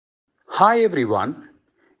Hi everyone,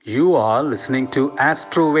 you are listening to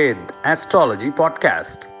AstroVed Astrology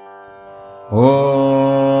Podcast. ॐ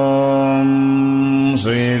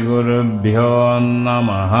श्रीगुरुभ्यो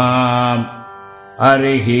नमः।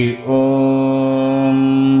 हरिः ॐ।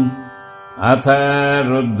 अथ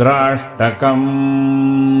रुद्राष्टकम्।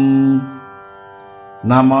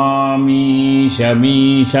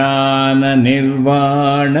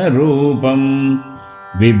 नमामीशमीशाननिर्वाणरूपम्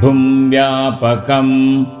विभुं व्यापकम्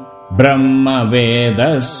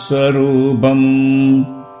ब्रह्मवेदस्वरूपम्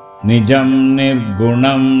निजं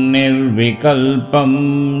निर्गुणं निर्विकल्पं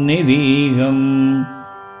निरीहम्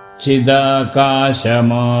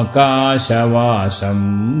चिदाकाशमाकाशवासं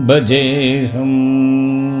भजेऽहम्।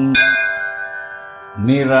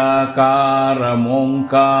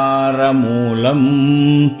 निराकारमोङ्कारमूलं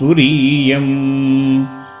तुरीयम्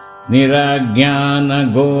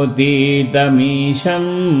निरज्ञानगोतीतमीशं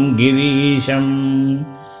गिरीशम्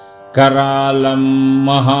करालं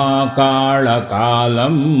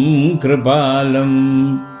महाकालकालं कृपालं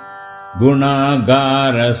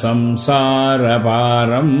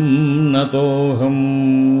गुणागारसंसारपारं नतोऽहम्।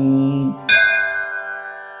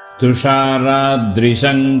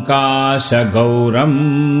 तुषाराद्रिशङ्काशगौरं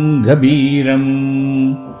गभीरं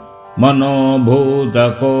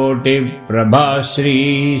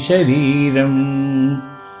मनोभूतकोटिप्रभाश्रीशरीरम्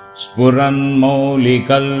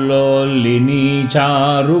स्फुरन्मौलिकल्लोलिनी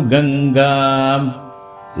चारुगङ्गा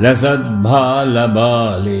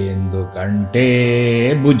लसद्भालबालेन्दुकण्ठे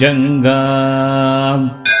भुजङ्गा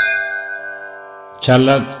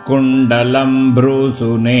चलत्कुण्डलं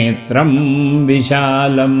भ्रूसुनेत्रं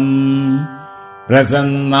विशालं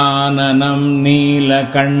प्रसन्नाननं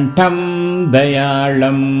नीलकण्ठं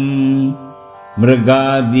दयाळम्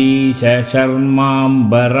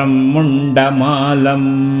मृगादीशर्माम्बरं मुण्डमालं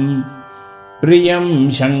प्रियं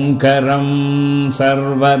शङ्करं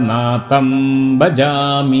सर्वनाथं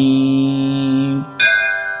भजामि।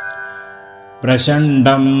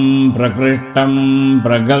 प्रचण्डं प्रकृष्टं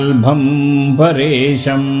प्रगल्भं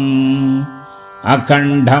परेशम्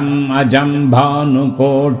अखण्डम् अजं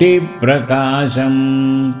भानुकोटिप्रकाशम्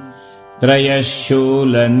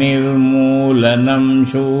त्रयशूलनिर्मूलनं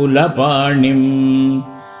शूलपाणिं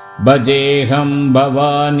भजेऽहं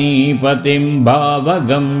भवानीपतिं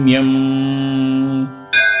भावगम्यम्।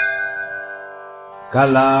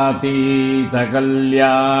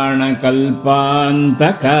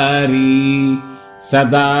 कलातीतकल्याणकल्पान्तकारी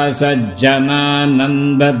सदा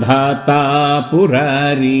सज्जनानन्ददाता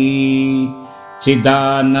पुरारी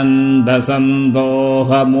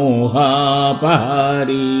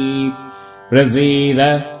चिदानन्दसन्दोहमोहापहारी प्रसीद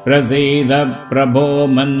प्रसीद प्रभो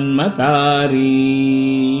मन्मतारी।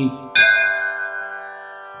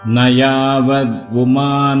 न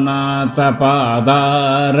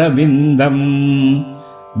यावदुमानाथपादारविन्दम्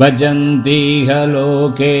भजन्तीह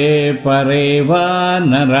लोके परे वा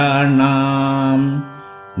नराणाम्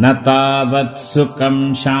न तावत् सुखं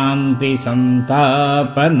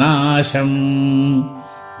शान्तिसन्तापनाशम्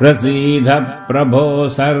प्रसीद प्रभो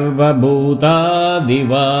सर्वभूतादिवासम्।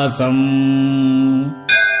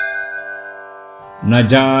 न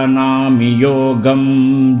जानामि योगं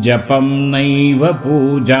जपं नैव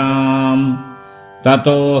पूजां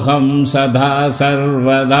ततोऽहं सदा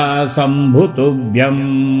सर्वदा सम्भुतुभ्यम्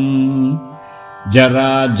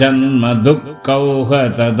जराजन्म दुःखौह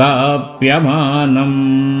तदाप्यमानम्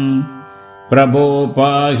प्रभो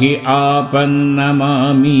पाहि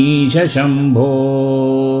आपन्नमामीश Shambho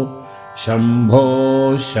Shambho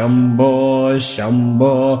Shambho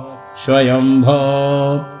Shambho स्वयम्भो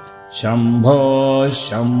Shambho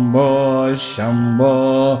Shambho Shambho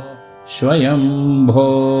स्वयम्भो।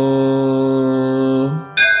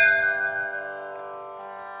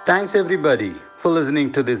 Thanks everybody for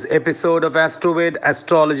listening to this episode of AstroVed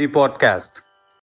Astrology Podcast.